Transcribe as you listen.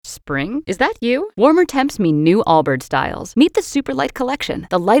spring. Is that you? Warmer temps mean new Allbirds styles. Meet the Super Light Collection,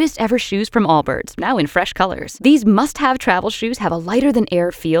 the lightest ever shoes from Allbirds, now in fresh colors. These must-have travel shoes have a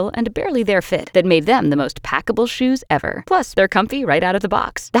lighter-than-air feel and a barely-there fit that made them the most packable shoes ever. Plus, they're comfy right out of the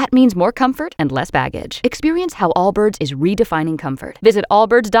box. That means more comfort and less baggage. Experience how Allbirds is redefining comfort. Visit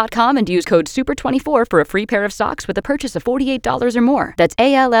allbirds.com and use code SUPER24 for a free pair of socks with a purchase of $48 or more. That's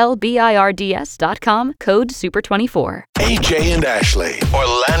ALLBIRDS.com, code SUPER24. AJ and Ashley,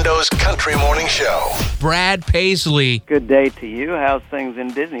 Orlando's Country Morning Show. Brad Paisley. Good day to you. How's things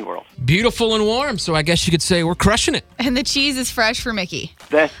in Disney World? Beautiful and warm, so I guess you could say we're crushing it. And the cheese is fresh for Mickey.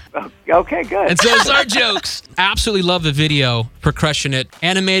 That's okay, good. And so is our jokes. Absolutely love the video for Crushing It.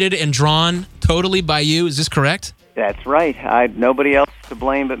 Animated and drawn totally by you. Is this correct? That's right. Nobody else to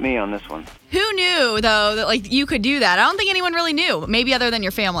blame but me on this one. Who knew, though, that you could do that? I don't think anyone really knew, maybe other than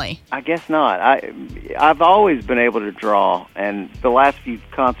your family. I guess not. I've always been able to draw, and the last few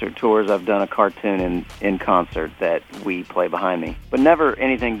concert tours I've done a cartoon in concert that we play behind me, but never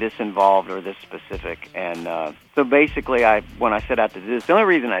anything this involved or this specific. And so basically, when I set out to do this, the only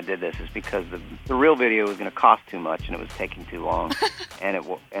reason I did this is because the real video was going to cost too much and it was taking too long,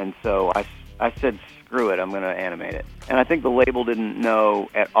 and so I said, screw it, I'm going to animate it. And I think the label didn't know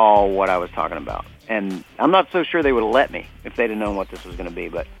at all what I was talking about. And I'm not so sure they would have let me if they'd have known what this was going to be.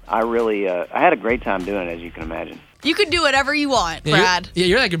 But I really, I had a great time doing it, as you can imagine. You can do whatever you want, Brad.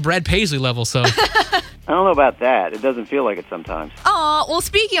 You're like a Brad Paisley level, so. I don't know about that. It doesn't feel like it sometimes. Oh, well,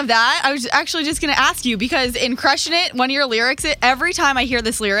 speaking of that, I was actually just going to ask you, because in Crushing It, one of your lyrics, every time I hear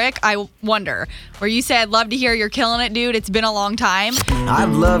this lyric, I wonder, where you say, I'd love to hear you're killing it, dude. It's been a long time. I'd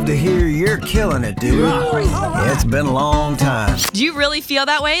love to hear you're killing it, dude. It's been a long time. Do you really feel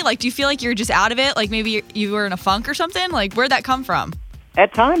that way? Do you feel like you're just out of it? Like maybe you were in a funk or something? Where'd that come from?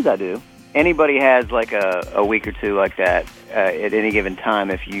 At times I do. Anybody has a week or two like that at any given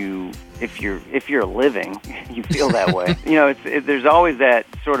time. If you're living, you feel that way. There's always that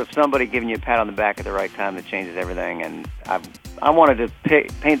sort of somebody giving you a pat on the back at the right time that changes everything. And I wanted to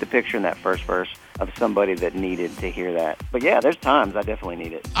paint the picture in that first verse of somebody that needed to hear that. But yeah, there's times I definitely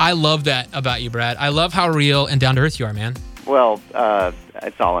need it. I love that about you, Brad. I love how real and down to earth you are, man. Well,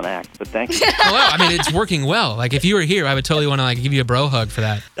 it's all an act, but thank you. Well, it's working well. If you were here, I would totally want to give you a bro hug for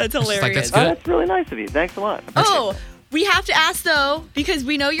that. That's hilarious. That's good. That's really nice of you. Thanks a lot. Oh, we have to ask, though, because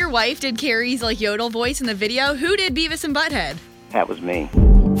we know your wife did Carrie's yodel voice in the video. Who did Beavis and Butthead? That was me.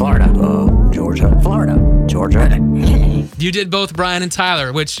 Florida, Georgia, Florida, Georgia. You did both Brian and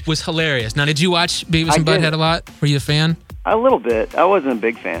Tyler, which was hilarious. Now, did you watch Beavis and Butthead a lot? Were you a fan? A little bit. I wasn't a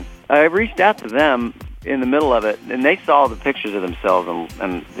big fan. I reached out to them in the middle of it, and they saw the pictures of themselves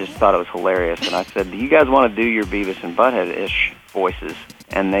and just thought it was hilarious. And I said, do you guys want to do your Beavis and Butthead-ish voices?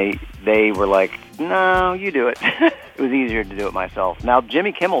 And they were like, no, you do it. It was easier to do it myself. Now,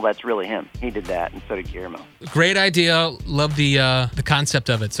 Jimmy Kimmel, that's really him. He did that, and so did Guillermo. Great idea. Love the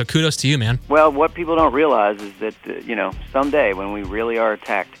concept of it. So kudos to you, man. Well, what people don't realize is that, someday when we really are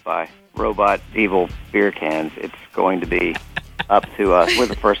attacked by robot evil beer cans, it's going to be up to us. We're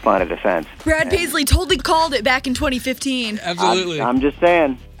the first line of defense. Brad Paisley totally called it back in 2015. Absolutely. I'm just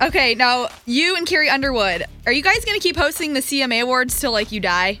saying. Okay, now, you and Carrie Underwood, are you guys going to keep hosting the CMA Awards till, you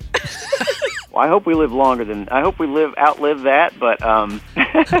die? Well, I hope we live I hope we outlive that, but,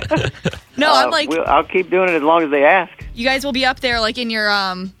 No, I'll keep doing it as long as they ask. You guys will be up there, in your,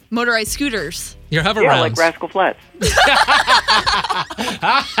 motorized scooters. Your hover Yeah, rounds. like Rascal Flatts.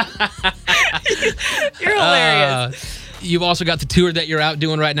 You're hilarious. You've also got the tour that you're out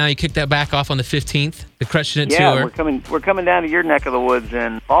doing right now. You kicked that back off on the 15th, the Crushin' It tour. Yeah, we're coming down to your neck of the woods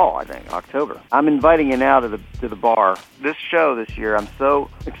in fall, I think, October. I'm inviting you now to the bar. This show this year, I'm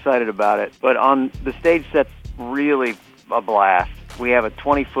so excited about it. But on the stage set's really a blast. We have a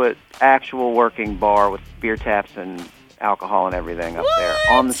 20-foot actual working bar with beer taps and alcohol and everything up there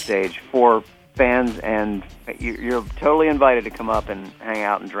on the stage for fans, and you're totally invited to come up and hang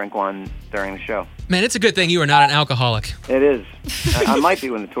out and drink one during the show. Man, it's a good thing you are not an alcoholic. It is. I might be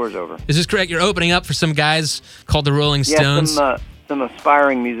when the tour's over. Is this correct? You're opening up for some guys called the Rolling Stones? Yeah, some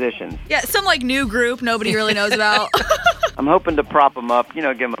aspiring musicians. Yeah, some new group nobody really knows about. I'm hoping to prop them up, give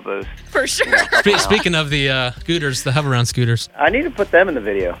them a boost. For sure. Speaking of the scooters, the hover-around scooters. I need to put them in the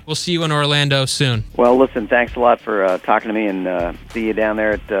video. We'll see you in Orlando soon. Well, listen, thanks a lot for talking to me, and see you down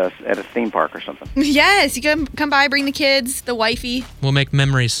there at a theme park or something. Yes, you can come by, bring the kids, the wifey. We'll make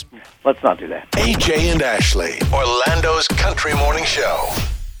memories. Let's not do that. AJ and Ashley, Orlando's Country Morning Show.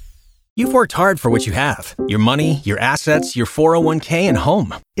 You've worked hard for what you have. Your money, your assets, your 401k, and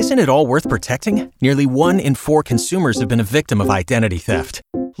home. Isn't it all worth protecting? Nearly 1 in 4 consumers have been a victim of identity theft.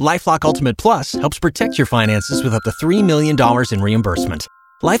 LifeLock Ultimate Plus helps protect your finances with up to $3 million in reimbursement.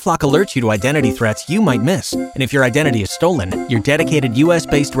 LifeLock alerts you to identity threats you might miss. And if your identity is stolen, your dedicated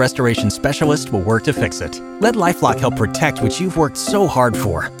U.S.-based restoration specialist will work to fix it. Let LifeLock help protect what you've worked so hard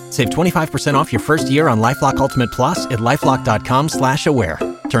for. Save 25% off your first year on LifeLock Ultimate Plus at LifeLock.com/aware.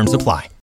 Terms apply.